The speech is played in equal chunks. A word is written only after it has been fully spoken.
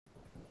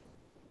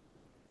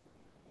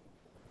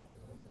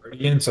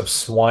Guardians of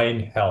Swine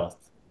Health,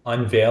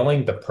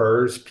 Unveiling the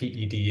PRRS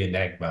PED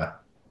Enigma.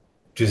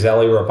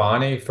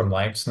 Gisele from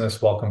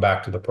Lanxess, welcome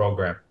back to the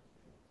program.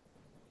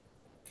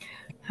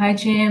 Hi,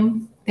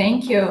 Jim.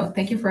 Thank you.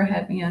 Thank you for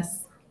having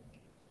us.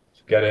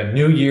 Got a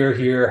new year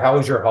here. How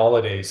was your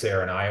holidays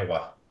there in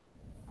Iowa?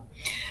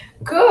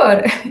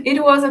 Good.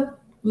 It was a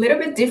little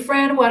bit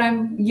different what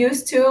I'm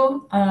used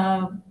to,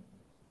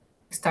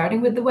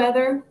 starting with the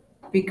weather,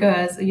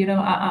 because,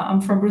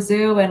 I'm from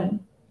Brazil and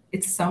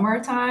it's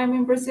summertime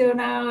in Brazil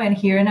now, and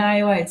here in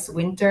Iowa it's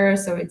winter,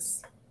 so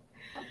it's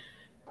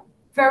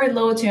very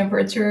low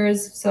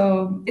temperatures.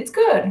 So it's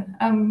good.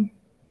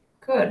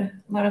 Good. A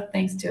lot of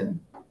things to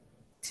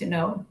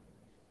know.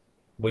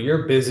 Well,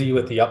 you're busy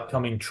with the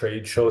upcoming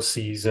trade show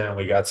season.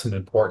 We got some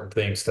important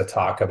things to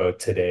talk about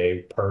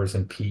today, PRRS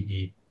and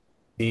PED.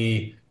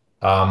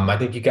 I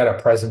think you got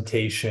a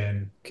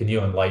presentation. Can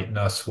you enlighten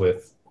us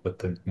with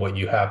what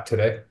you have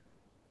today?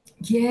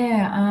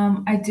 Yeah,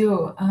 I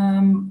do.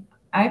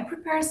 I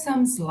prepared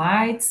some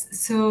slides,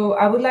 so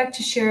I would like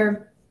to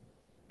share,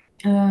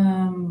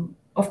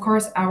 of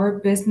course, our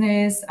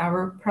business,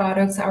 our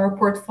products, our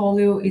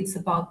portfolio. It's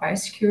about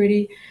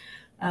biosecurity.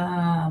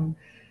 Um,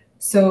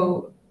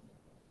 so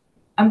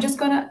I'm just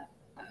gonna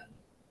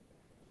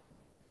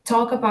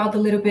talk about a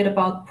little bit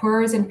about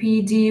PERS and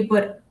PED,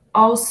 but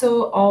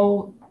also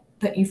all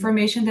the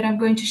information that I'm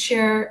going to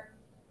share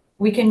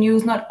we can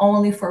use not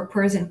only for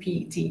PERS and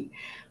PED,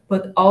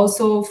 but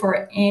also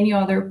for any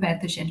other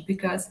pathogen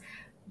because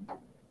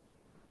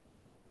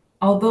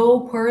although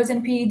PERS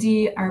and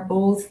PED are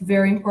both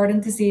very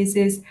important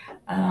diseases,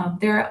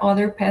 there are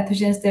other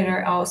pathogens that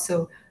are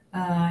also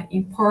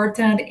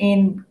important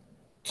and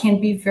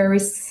can be very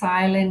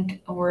silent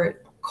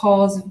or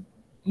cause,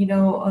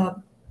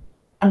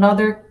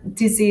 another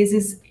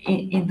diseases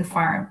in the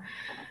farm.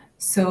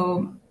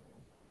 So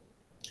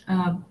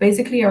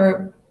basically,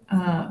 our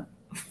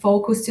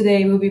focus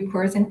today will be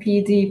PERS and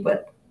PED,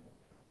 but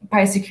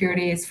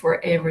biosecurity is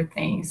for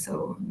everything,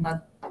 so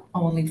not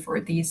only for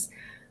these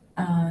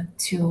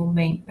two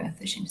main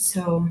pathogens.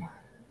 So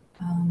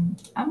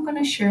I'm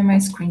gonna share my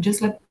screen.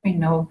 Just let me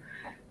know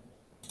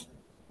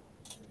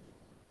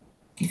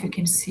if you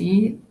can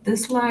see the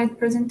slide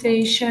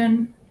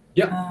presentation.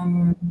 Yep.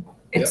 Um,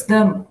 it's Yep.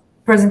 the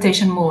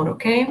presentation mode,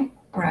 okay?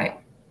 Right.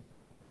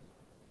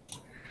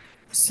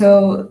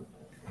 So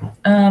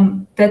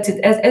that's it.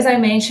 As I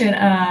mentioned,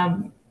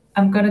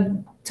 I'm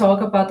gonna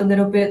talk about a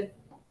little bit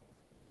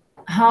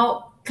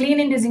how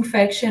cleaning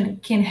disinfection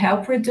can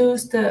help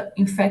reduce the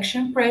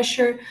infection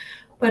pressure.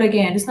 But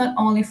again, it's not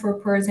only for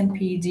PERS and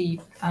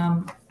PED.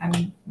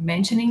 I'm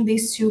mentioning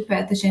these two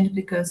pathogens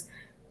because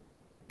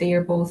they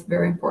are both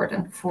very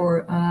important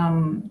for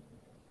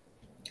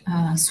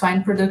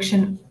swine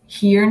production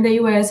here in the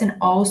US and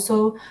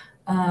also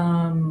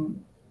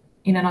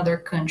in other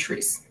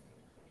countries.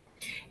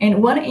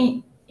 And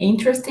one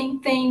interesting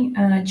thing,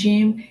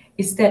 Jim,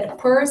 is that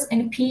PERS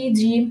and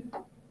PED,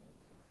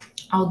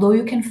 although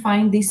you can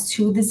find these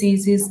two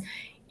diseases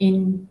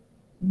in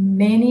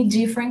many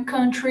different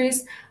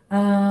countries,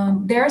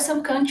 there are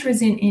some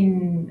countries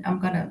I'm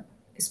going to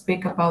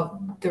speak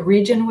about the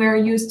region where I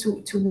used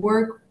to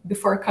work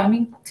before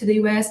coming to the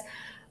US.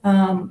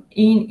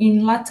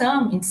 In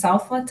Latam, in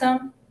South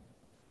Latam,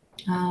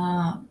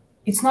 uh,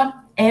 it's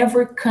not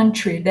every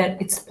country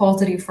that it's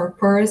positive for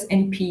PERS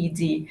and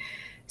PED.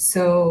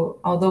 So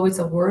although it's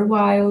a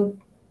worldwide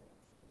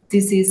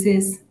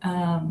diseases,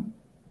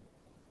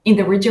 in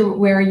the region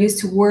where I used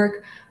to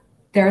work,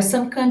 there are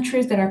some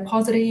countries that are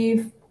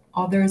positive,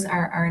 others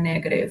are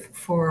negative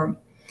for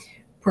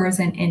PERS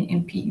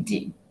and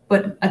PED.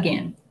 But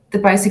again, the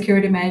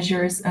biosecurity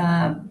measures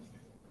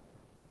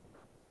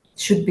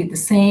should be the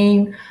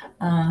same,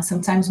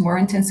 sometimes more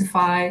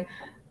intensified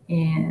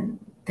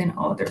than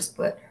others.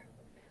 But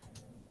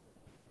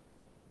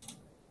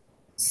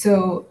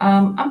so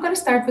I'm going to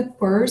start with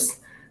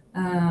PERS.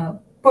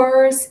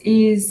 PERS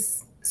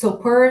is so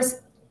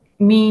PERS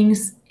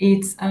means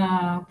it's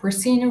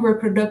porcine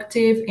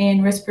reproductive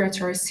and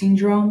respiratory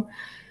syndrome.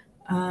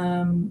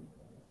 Um,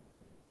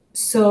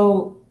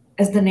 so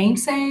as the name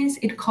says,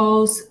 it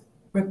calls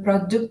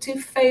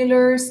reproductive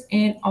failures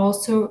and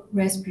also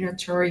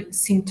respiratory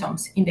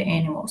symptoms in the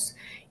animals.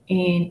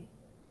 And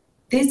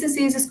this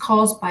disease is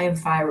caused by a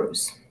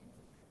virus.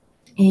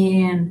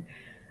 And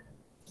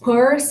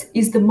PRRS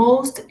is the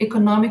most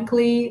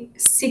economically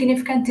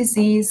significant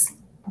disease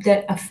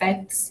that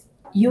affects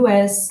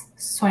US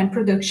swine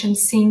production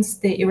since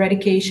the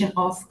eradication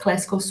of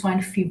classical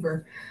swine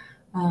fever.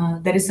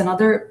 That is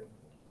another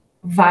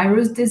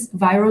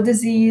viral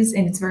disease,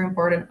 and it's very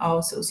important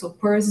also. So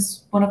PRRS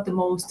is one of the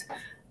most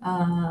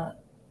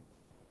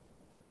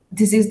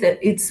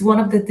it's one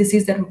of the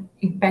diseases that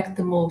impact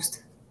the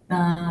most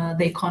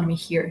the economy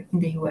here in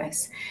the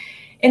US.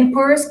 And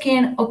PERS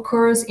can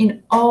occur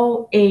in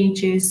all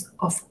ages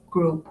of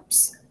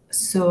groups.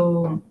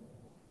 So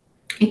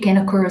it can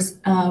occur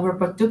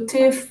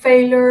reproductive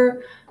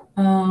failure,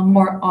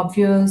 more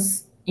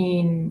obvious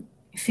in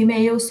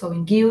females, so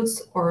in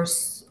gilts or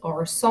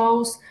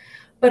sows,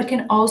 but it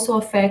can also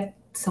affect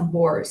some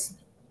boars.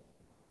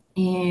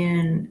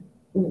 And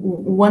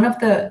one of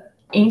the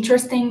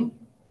interesting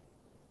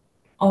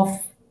of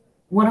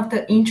one of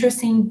the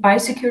interesting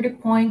biosecurity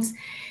points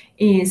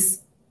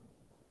is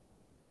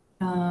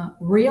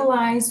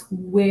realize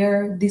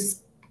where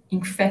this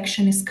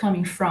infection is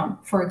coming from.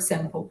 For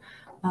example,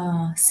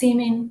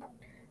 semen.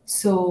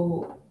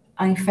 So,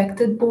 an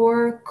infected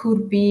boar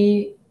could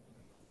be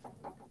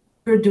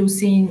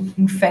producing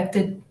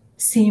infected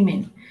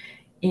semen,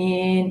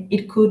 and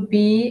it could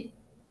be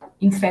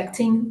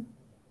infecting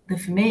the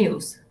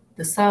females,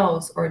 the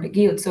sows, or the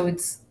guild. So,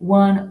 it's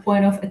one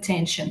point of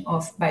attention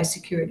of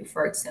biosecurity,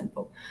 for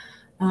example.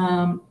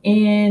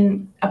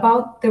 And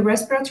about the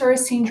respiratory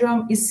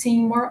syndrome is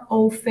seen more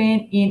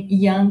often in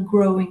young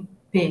growing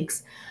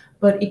pigs,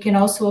 but it can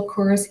also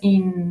occur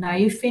in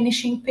naive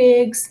finishing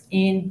pigs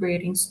and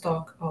breeding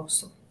stock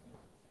also.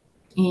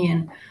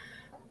 And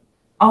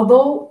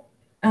although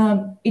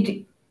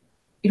it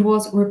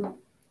was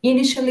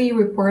initially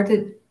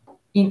reported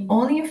in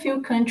only a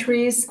few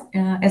countries,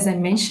 as I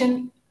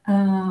mentioned,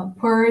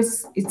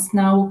 PRRS it's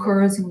now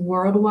occurs in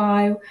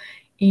worldwide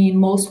in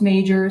most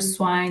major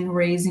swine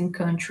raising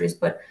countries,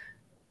 but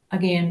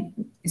again,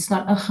 it's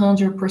not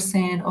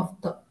 100% of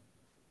the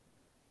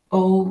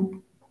all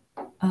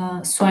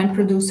swine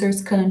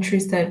producers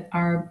countries that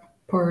are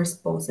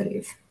PRRS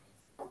positive.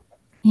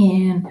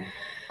 And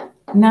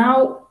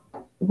now,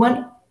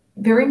 one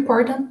very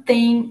important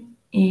thing,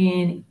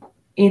 and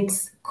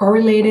it's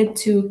correlated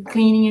to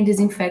cleaning and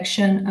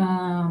disinfection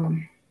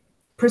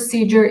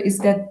procedure, is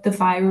that the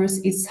virus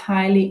is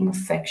highly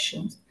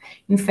infectious.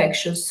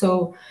 Infectious.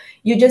 So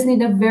you just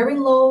need a very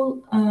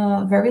little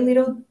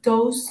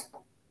dose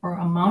or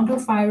amount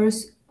of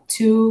virus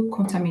to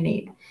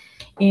contaminate.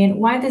 And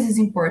why this is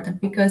important?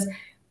 Because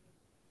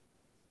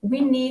we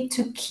need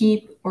to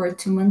keep or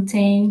to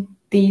maintain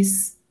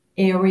this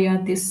area,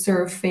 this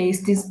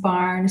surface, these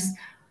barns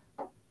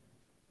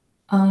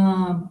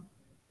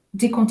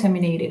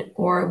decontaminated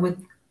or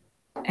with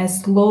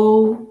as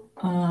low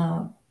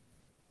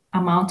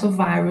amount of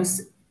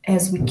virus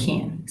as we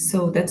can.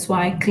 So that's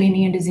why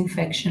cleaning and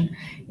disinfection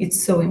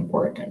is so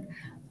important.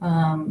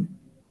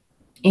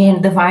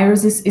 And the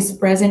virus is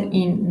present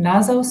in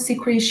nasal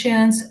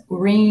secretions,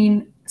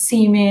 urine,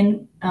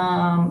 semen,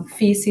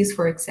 feces,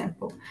 for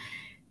example.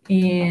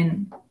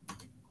 And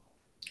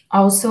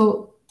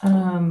also,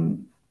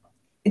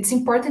 it's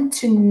important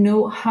to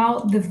know how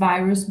the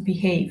virus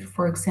behave.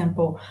 For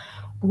example,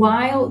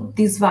 while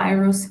this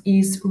virus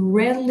is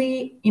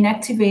readily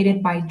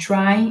inactivated by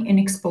drying and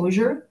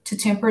exposure to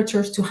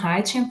temperatures, to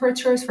high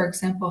temperatures, for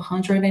example,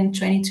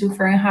 122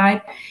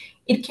 Fahrenheit,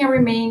 it can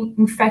remain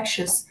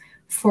infectious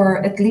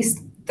for at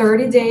least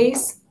 30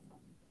 days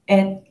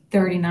at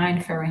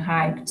 39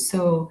 Fahrenheit.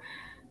 So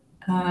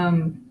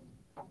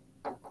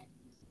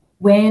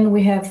when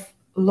we have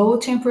low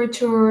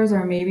temperatures,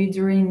 or maybe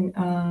during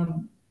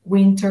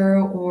winter,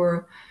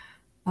 or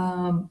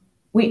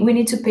we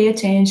need to pay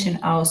attention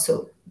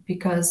also,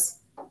 because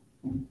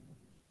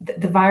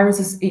the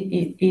virus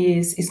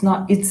is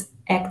not, it's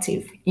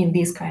active in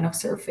this kind of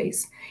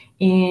surface,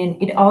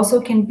 and it also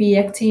can be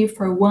active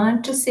for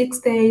 1 to 6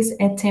 days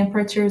at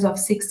temperatures of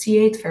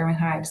 68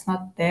 Fahrenheit. It's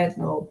not that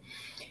low.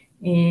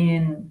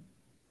 And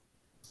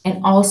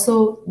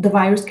also the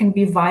virus can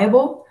be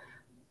viable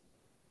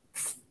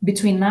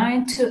between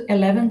 9 to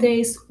 11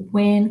 days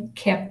when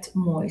kept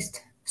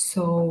moist.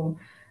 So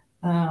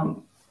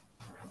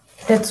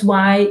that's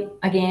why,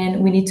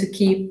 again, we need to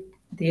keep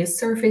this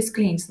surface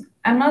clean.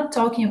 I'm not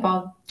talking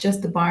about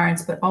just the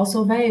barns, but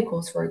also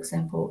vehicles, for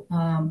example.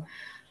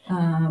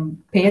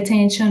 Pay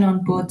attention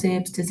on boot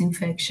tips,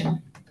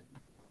 disinfection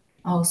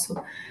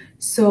also.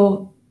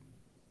 So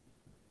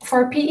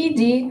for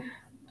PED,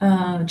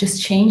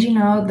 just changing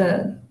out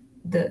the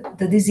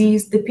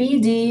disease, the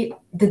PED,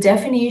 the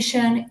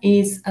definition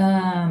is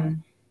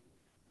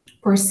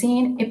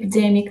porcine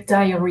epidemic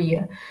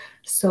diarrhea.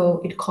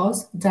 So it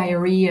causes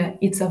diarrhea.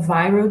 It's a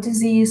viral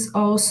disease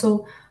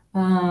also,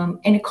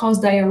 and it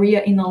causes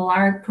diarrhea in a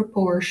large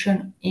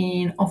proportion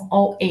in of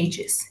all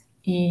ages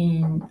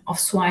in of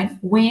swine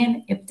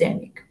when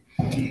epidemic.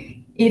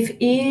 If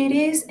it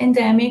is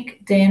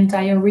endemic, then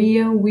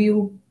diarrhea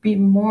will be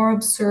more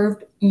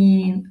observed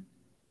in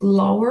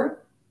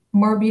lower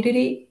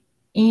morbidity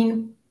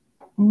in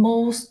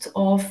most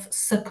of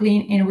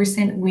suckling and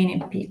recent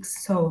weaning pigs.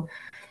 So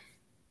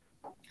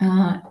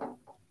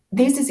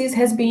this disease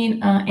has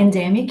been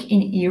endemic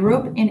in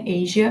Europe and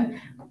Asia,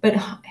 but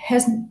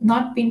has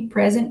not been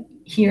present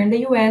here in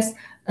the US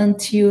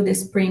until the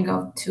spring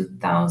of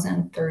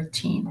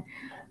 2013.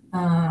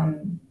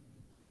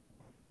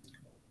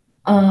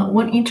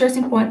 One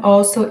interesting point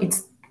also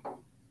is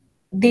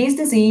this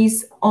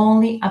disease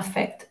only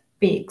affect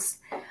pigs.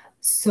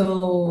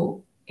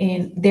 So,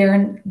 and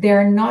there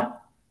are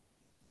not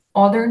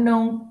other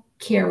known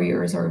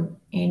carriers or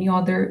any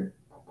other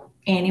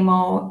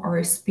animal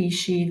or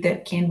species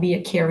that can be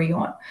a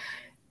carry-on,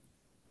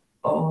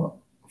 or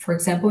for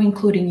example,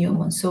 including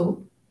humans.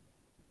 So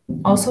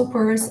also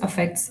PRRS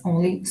affects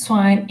only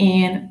swine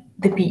and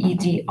the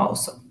PED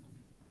also.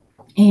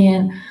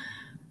 And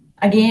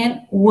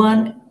again,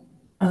 one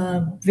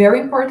very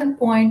important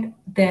point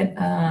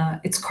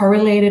that it's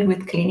correlated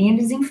with cleaning and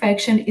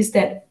disinfection is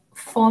that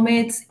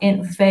fomites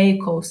and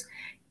vehicles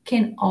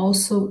can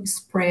also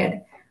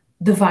spread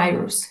the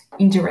virus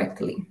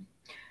indirectly.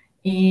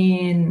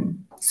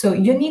 And so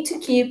you need to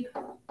keep,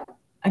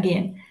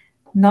 again,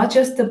 not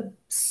just the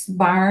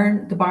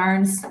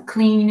barns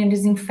clean and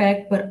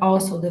disinfect, but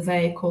also the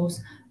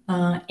vehicles,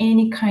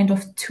 any kind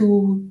of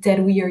tool that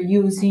we are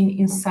using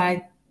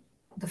inside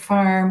the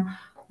farm,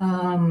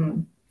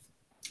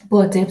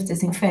 blood tips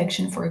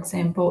disinfection, for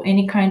example,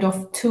 any kind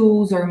of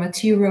tools or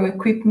material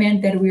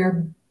equipment that we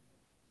are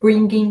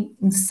bringing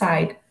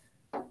inside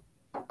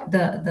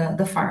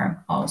the farm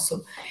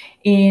also.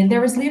 And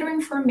there is little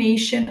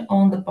information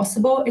on the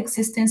possible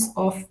existence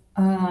of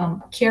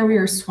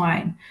carrier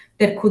swine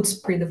that could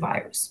spread the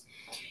virus.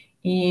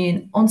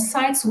 And on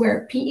sites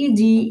where PED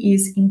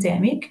is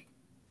endemic,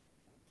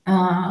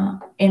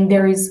 and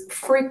there is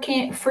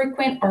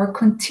frequent or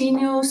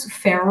continuous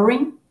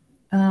farrowing,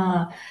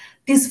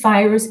 this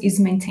virus is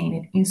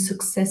maintained in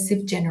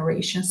successive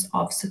generations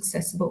of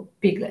successive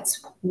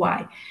piglets.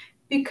 Why?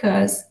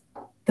 Because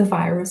the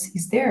virus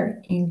is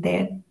there in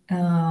that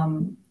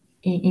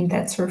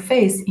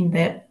surface, in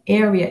that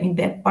area, in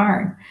that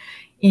barn.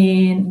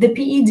 In the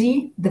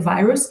PED, the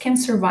virus can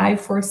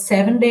survive for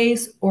 7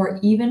 days or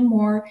even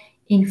more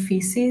in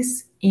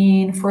feces,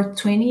 and for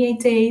 28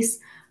 days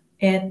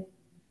at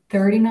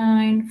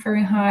 39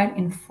 Fahrenheit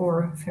and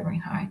 4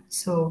 Fahrenheit.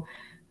 So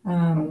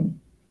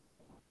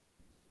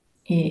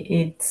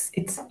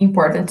it's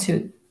important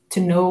to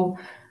know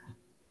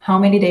how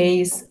many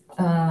days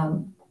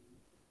the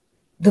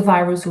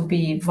virus will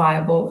be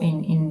viable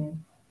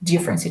in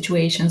different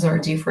situations or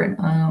different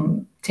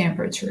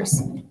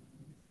temperatures.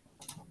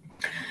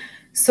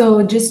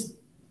 So just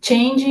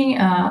changing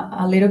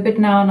a little bit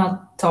now,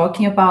 not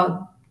talking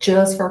about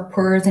just for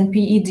PRRS and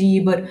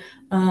PED, but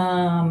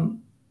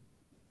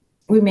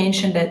we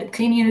mentioned that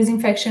cleaning and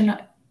disinfection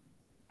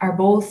are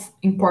both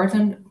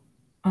important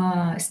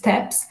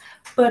steps,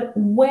 but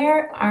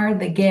where are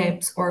the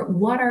gaps, or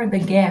what are the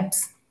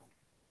gaps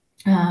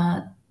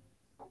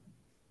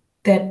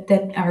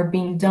that are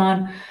being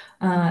done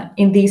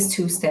in these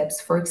two steps?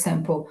 For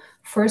example,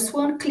 first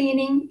one,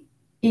 cleaning,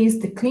 is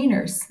the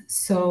cleaners.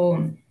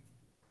 So,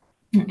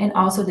 and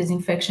also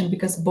disinfection,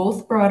 because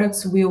both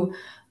products will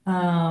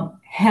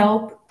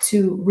help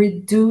to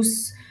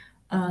reduce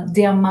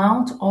the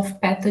amount of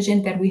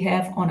pathogen that we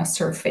have on a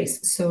surface.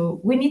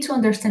 So we need to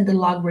understand the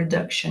log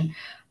reduction.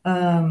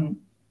 The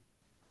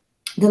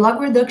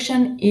log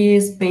reduction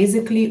is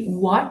basically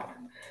what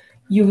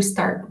you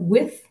start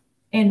with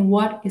and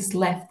what is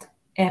left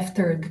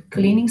after the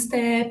cleaning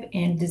step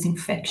and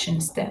disinfection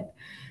step.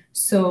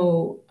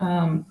 So,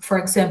 for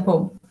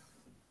example,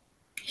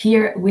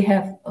 here we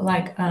have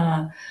like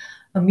a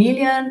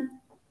million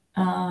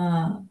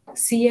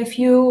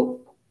CFU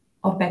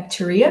of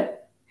bacteria,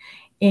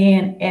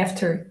 and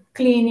after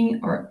cleaning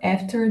or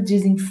after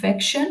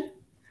disinfection,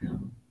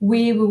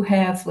 we will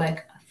have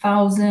like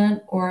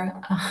 1,000 or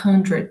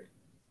 100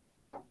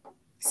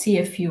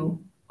 CFU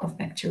of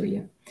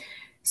bacteria.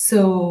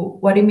 So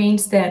what it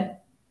means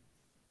that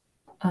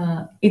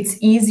it's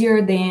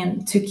easier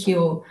than to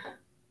kill.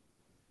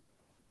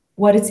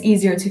 What it's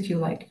easier to kill,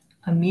 like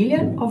a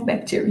million of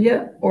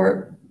bacteria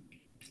or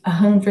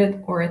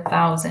 100 or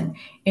 1,000.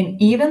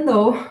 And even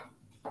though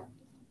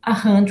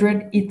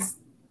 100, it's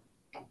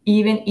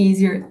even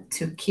easier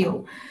to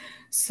kill.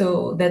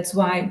 So that's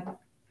why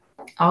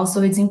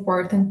also it's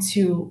important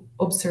to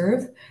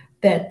observe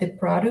that the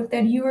product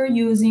that you are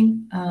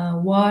using,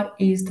 what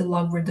is the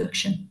log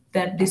reduction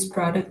that this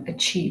product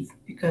achieve?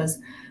 Because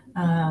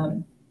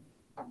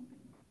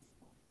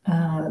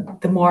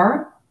the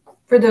more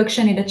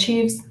reduction it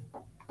achieves,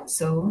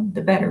 so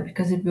the better,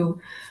 because it will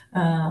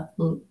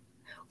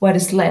what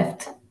is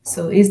left.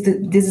 So this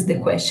is the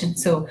question.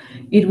 So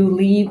it will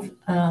leave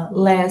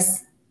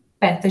less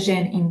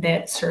pathogen in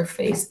that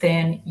surface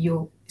than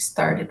you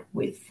started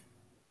with.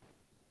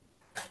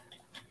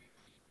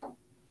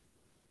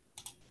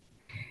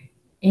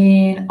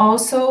 And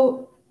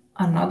also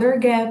another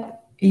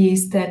gap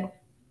is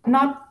that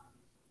not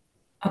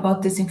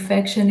about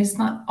disinfection, it's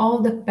not all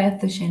the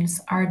pathogens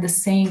are the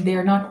same,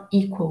 they're not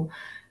equal.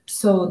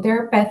 So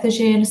there are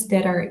pathogens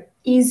that are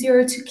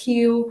easier to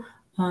kill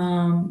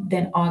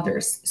than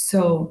others.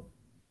 So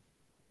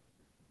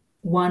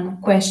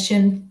one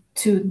question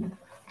to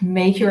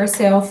make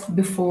yourself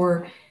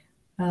before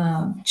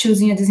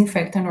choosing a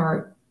disinfectant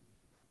or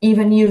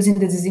even using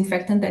the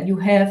disinfectant that you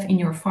have in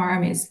your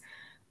farm is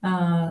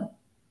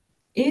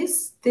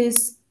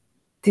this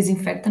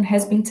disinfectant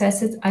has been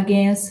tested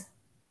against,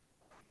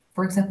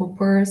 for example,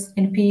 PRRS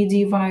and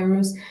PED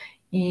virus,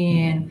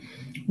 and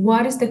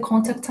what is the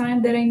contact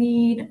time that I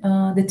need,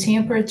 the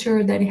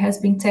temperature that it has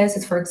been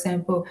tested. For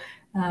example,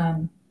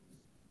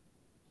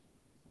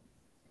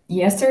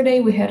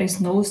 yesterday we had a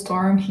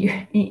snowstorm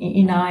here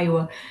in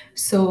Iowa,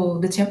 so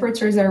the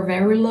temperatures are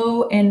very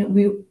low, and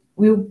we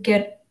will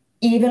get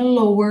even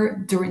lower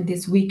during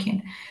this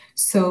weekend.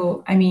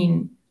 So, I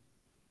mean,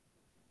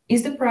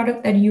 is the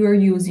product that you are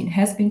using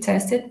has been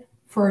tested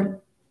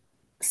for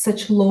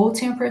such low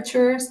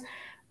temperatures?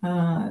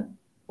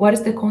 What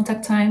is the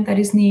contact time that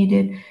is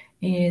needed?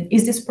 And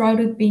is this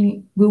product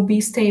will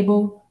be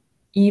stable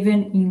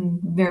even in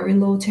very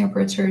low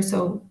temperatures?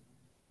 So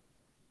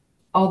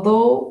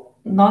although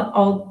not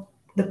all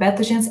the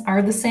pathogens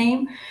are the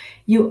same,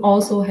 you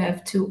also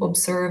have to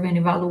observe and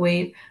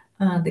evaluate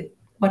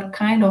what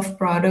kind of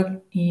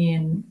product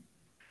you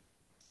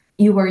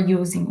are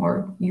using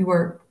or you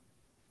are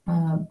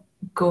uh,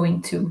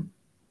 going to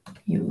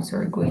use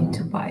or going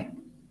to buy.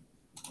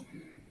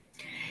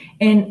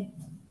 And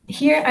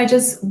here I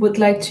just would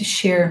like to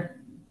share,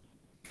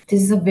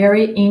 this is a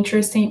very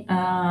interesting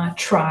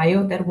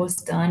trial that was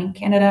done in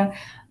Canada,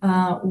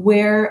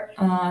 where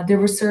the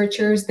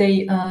researchers,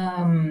 they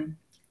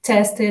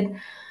tested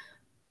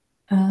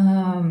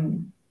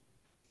um,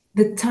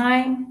 the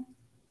time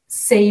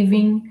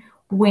saving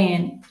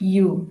when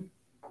you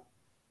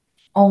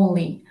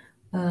only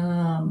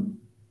um,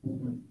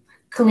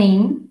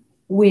 clean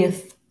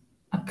with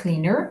a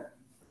cleaner,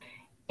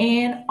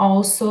 and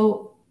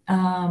also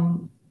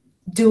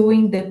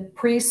doing the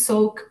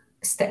pre-soak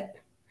step.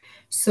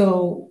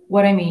 So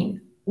what I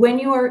mean, when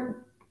you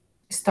are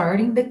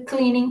starting the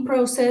cleaning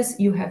process,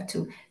 you have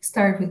to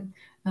start with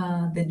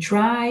the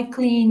dry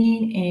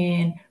cleaning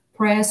and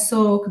press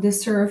soak the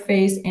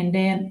surface, and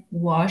then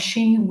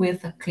washing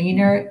with a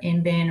cleaner,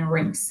 and then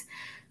rinse.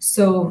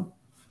 So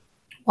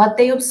what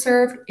they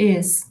observed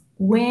is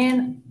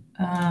when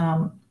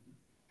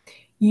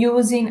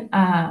using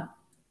a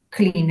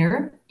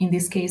cleaner, in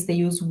this case they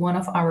use one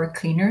of our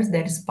cleaners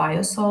that is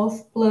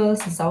Biosolve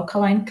Plus, is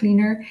alkaline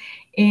cleaner,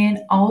 and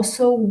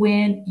also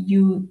when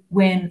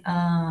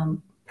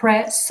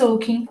press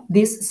soaking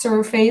this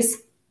surface,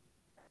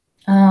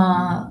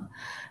 uh,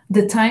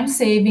 the time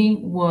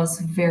saving was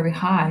very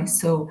high.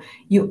 So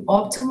you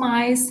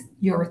optimize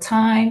your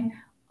time,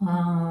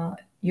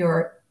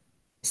 your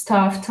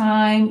staff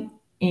time,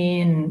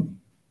 in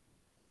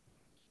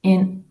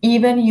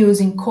even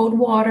using cold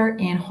water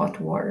and hot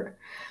water.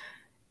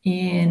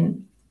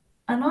 And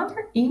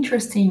another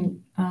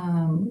interesting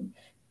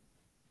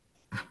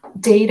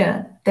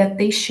data that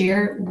they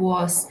shared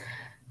was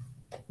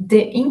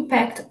the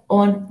impact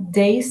on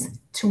days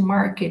to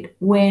market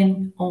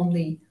when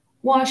only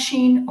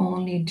washing,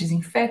 only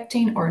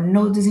disinfecting, or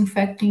no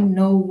disinfecting,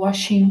 no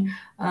washing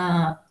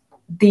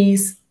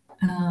these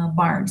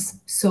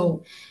barns.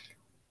 So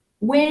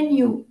when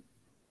you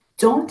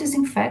don't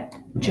disinfect,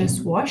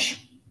 just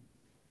wash,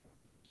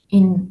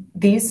 in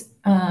this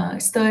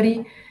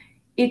study,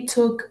 it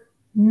took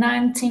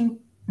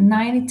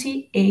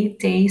 98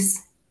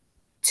 days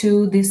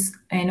to these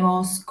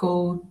animals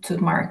go to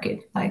the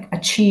market, like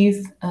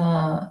achieve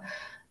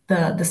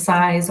the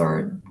size,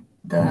 or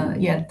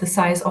the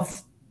size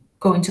of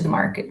going to the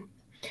market.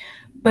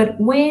 But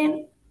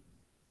when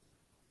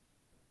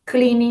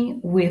cleaning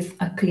with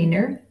a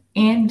cleaner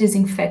and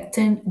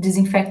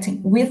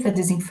disinfecting with a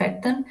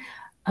disinfectant,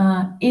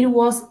 it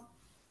was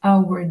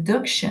a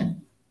reduction.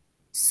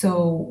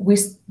 So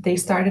they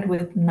started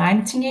with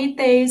 98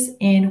 days,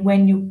 and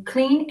when you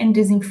clean and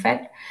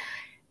disinfect,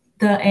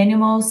 the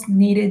animals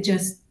needed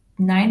just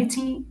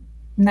 92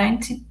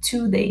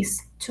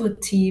 days to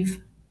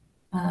achieve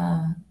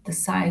the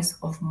size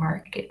of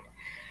market.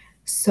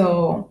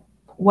 So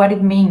what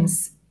it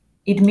means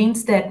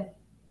that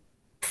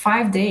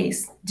 5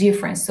 days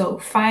difference. So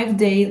 5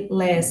 days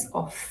less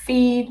of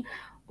feed,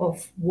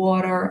 of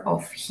water,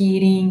 of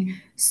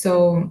heating.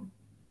 So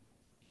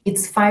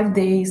it's 5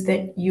 days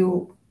that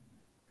you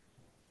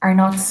are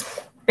not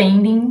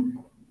spending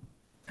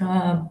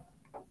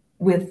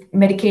with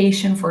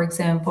medication, for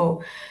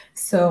example.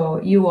 So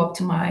you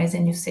optimize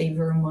and you save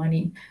your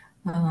money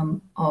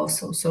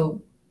also.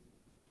 So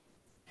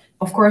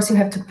of course you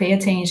have to pay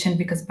attention,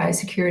 because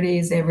biosecurity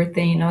is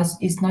everything.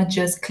 It's not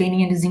just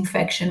cleaning and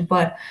disinfection,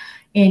 but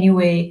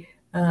anyway,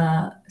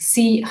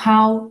 see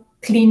how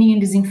cleaning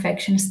and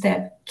disinfection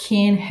step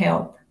can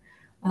help,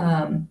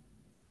 and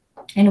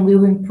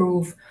will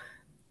improve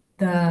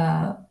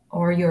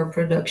your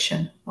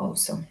production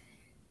also.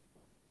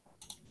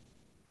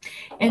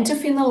 And to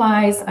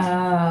finalize,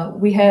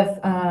 we have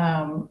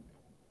a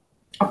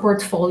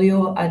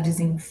portfolio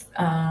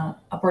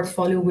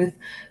with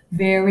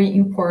very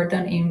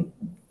important and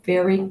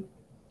very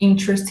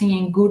interesting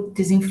and good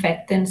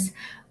disinfectants.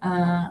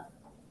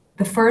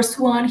 The first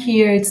one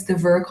here, it's the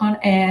Virkon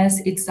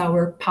S. It's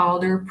our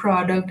powder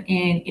product,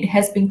 and it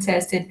has been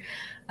tested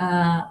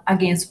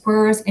against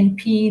PRRS and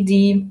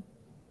PED.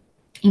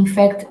 In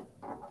fact,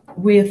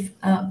 with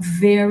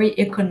very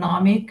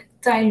economic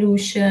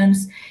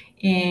dilutions,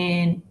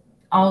 and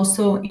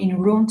also in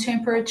room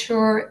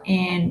temperature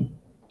and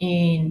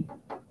in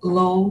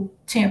low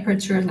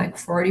temperature like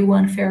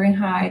 41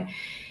 Fahrenheit.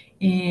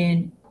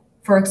 And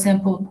for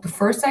example, the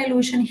first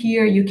dilution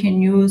here you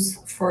can use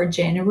for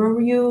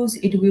general use.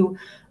 It will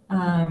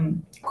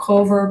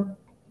cover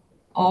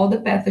all the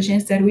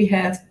pathogens that we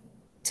have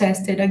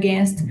tested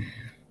against.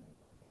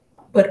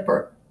 But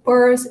for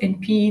PRRS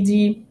and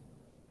PED,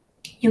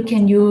 you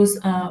can use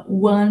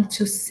 1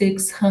 to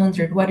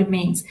 600. What it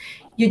means,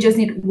 You just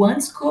need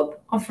 1 scoop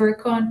of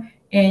Virkon,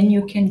 and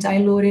you can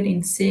dilute it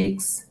in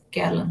 6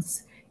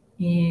 gallons.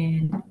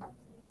 In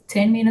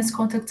 10 minutes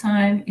contact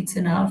time, it's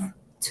enough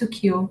to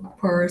kill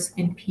PRRS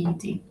and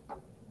PED.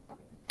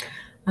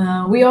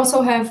 We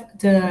also have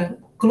the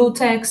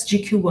Glutex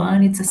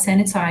GQ1. It's a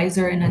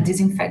sanitizer and a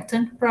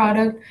disinfectant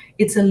product.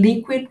 It's a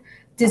liquid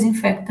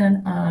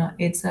disinfectant.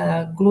 It's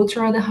a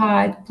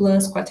glutaraldehyde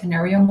plus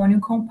quaternary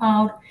ammonium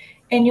compound,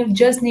 and you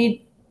just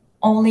need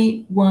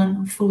only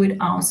 1 fluid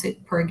ounce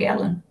per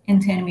gallon in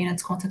 10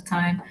 minutes contact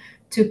time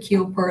to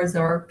kill PRRS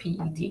or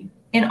PED,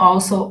 and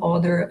also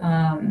other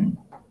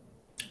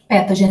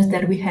pathogens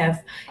that we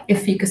have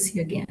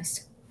efficacy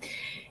against.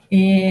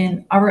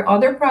 In our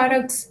other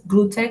products,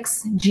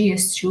 Glutex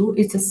GS2,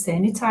 it's a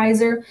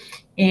sanitizer,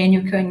 and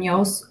you can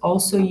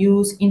also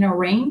use in a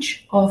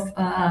range of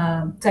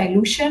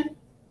dilution,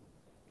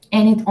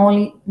 and it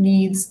only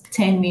needs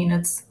 10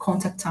 minutes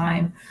contact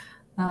time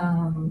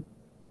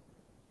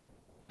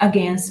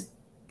against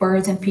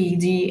PRRS and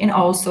PED. And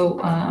also,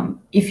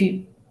 if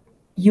you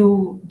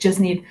just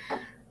need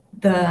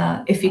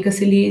the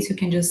efficacy list, you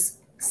can just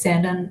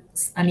send an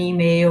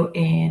email,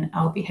 and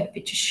I'll be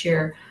happy to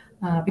share,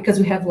 because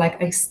we have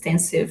like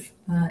extensive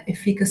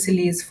efficacy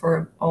list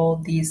for all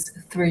these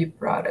 3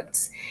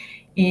 products.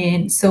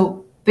 And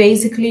so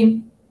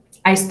basically,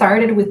 I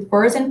started with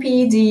PRRS and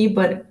PED,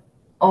 but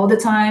all the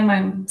time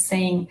I'm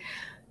saying,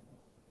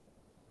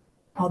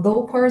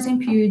 although PRRS and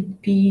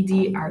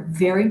PED are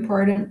very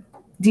important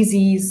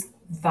disease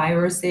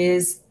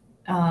viruses,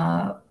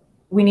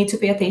 we need to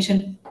pay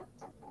attention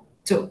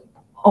to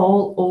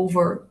all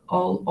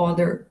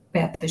other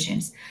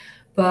pathogens.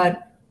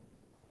 But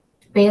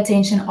pay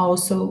attention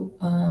also,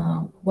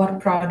 what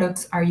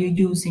products are you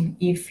using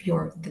if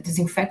the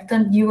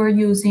disinfectant you are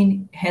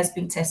using has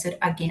been tested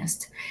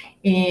against.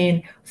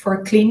 And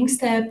for cleaning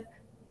step,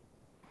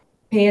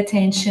 pay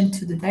attention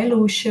to the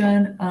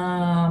dilution,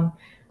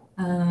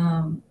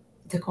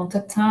 the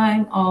contact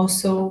time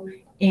also,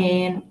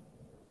 and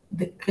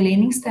the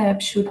cleaning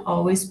step should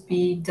always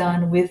be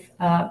done with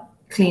a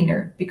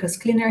cleaner, because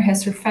cleaner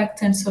has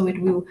surfactant, so it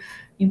will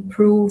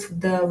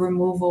improve the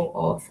removal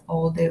of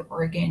all the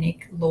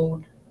organic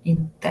load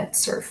in that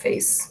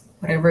surface,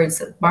 whatever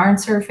it's a barn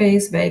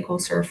surface, vehicle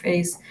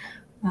surface.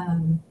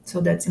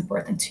 So that's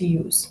important to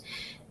use.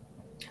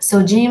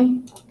 So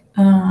Jim,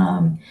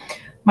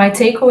 my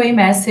takeaway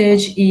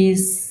message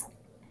is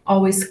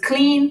always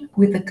clean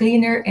with a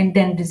cleaner and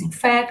then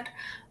disinfect.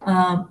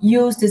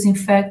 Use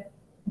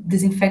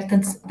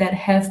disinfectants that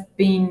have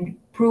been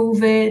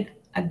proven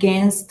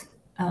against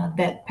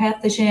that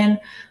pathogen,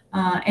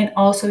 and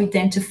also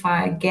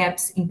identify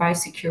gaps in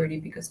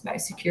biosecurity, because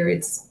biosecurity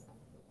is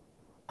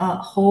a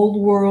whole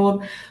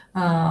world.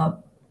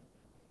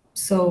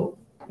 So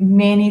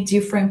many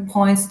different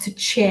points to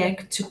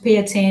check, to pay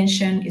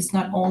attention. It's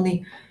not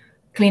only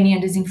cleaning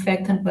and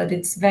disinfectant, but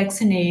it's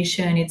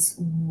vaccination, it's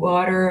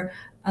water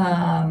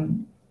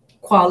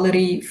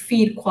quality,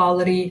 feed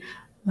quality,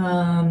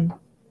 the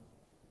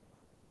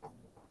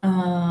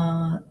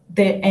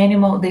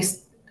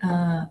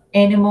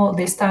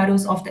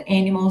status of the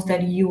animals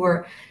that you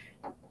are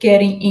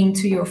getting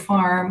into your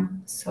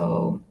farm.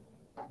 So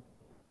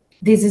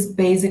this is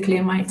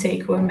basically my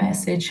takeaway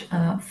message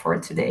for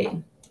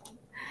today.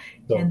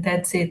 And So,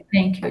 that's it.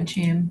 Thank you,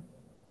 Jim.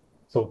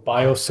 so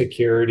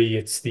biosecurity,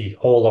 it's the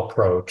whole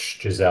approach,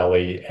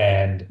 Gisele,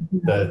 and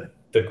the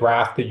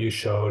graph that you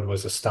showed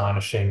was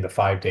astonishing, the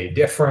 5-day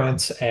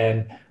difference.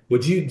 And do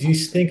you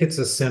think it's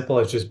as simple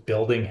as just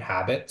building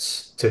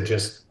habits to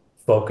just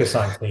focus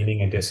on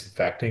cleaning and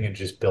disinfecting and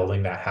just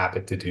building that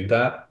habit to do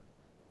that?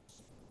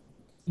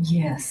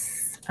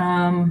 Yes.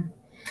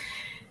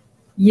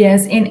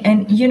 Yes, and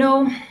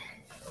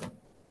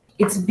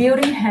it's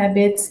building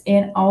habits,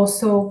 and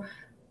also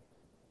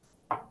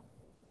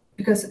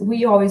because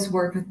we always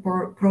work with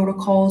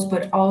protocols,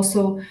 but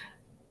also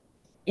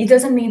it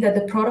doesn't mean that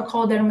the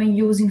protocol that I'm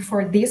using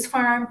for this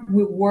farm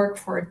will work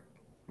for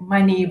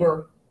my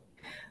neighbor.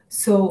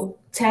 So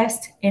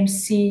test and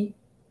see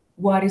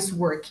what is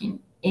working,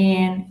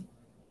 and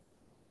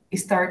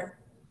start,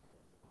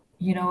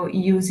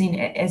 using,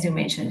 as you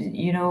mentioned,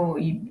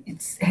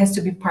 it has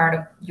to be part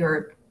of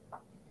your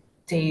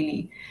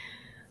daily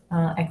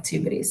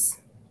activities.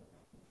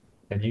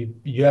 And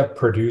you have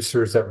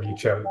producers that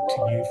reach out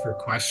to you for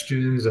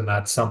questions, and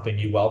that's something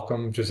you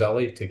welcome,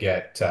 Gisele, to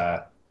get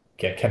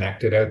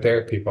connected out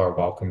there. People are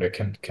welcome to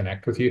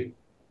connect with you.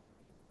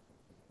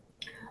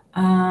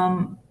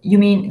 You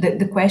mean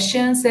the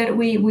questions that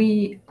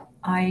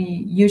I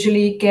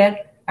usually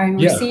I Yeah,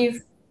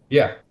 receive?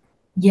 yeah.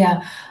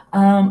 Yeah.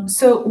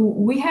 So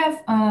we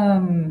have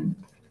an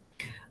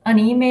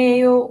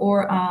email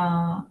or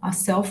a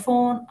cell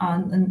phone,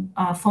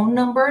 a phone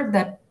number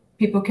that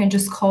people can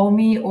just call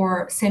me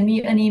or send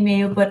me an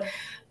email. But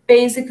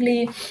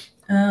basically,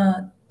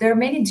 there are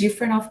many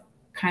different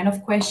kind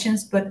of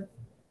questions, but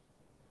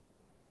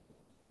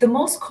the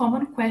most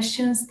common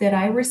questions that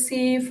I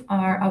receive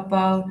are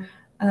about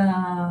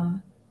uh,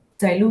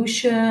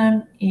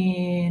 dilution.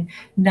 And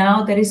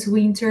now that it's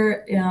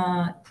winter,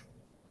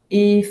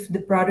 if the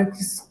product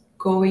is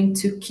going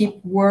to keep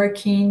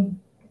working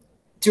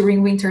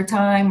during winter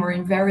time or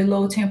in very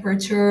low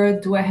temperature.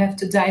 Do I have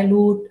to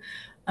dilute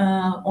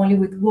only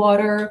with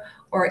water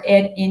or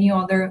add any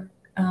other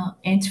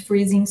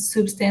anti-freezing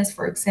substance,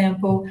 for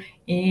example?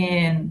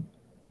 And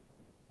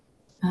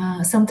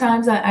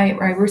sometimes I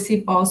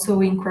receive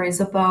also inquiries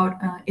about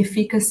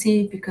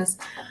efficacy, because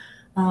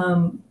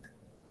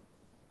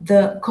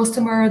the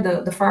customer,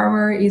 the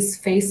farmer, is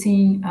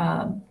facing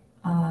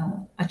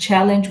a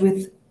challenge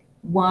with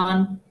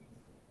one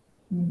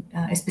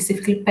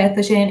specifically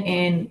pathogen,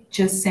 and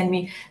just send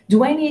me,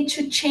 do I need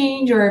to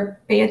change or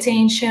pay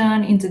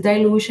attention in the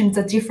dilution? It's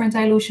a different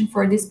dilution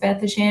for this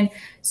pathogen.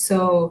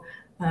 So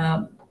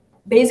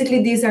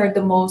basically, these are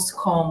the most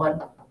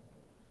common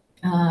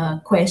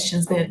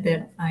questions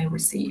that I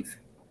receive.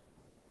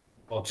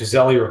 Well,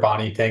 Gisele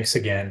Rabbani, thanks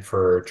again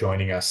for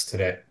joining us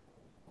today.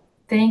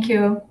 Thank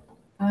you.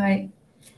 Bye.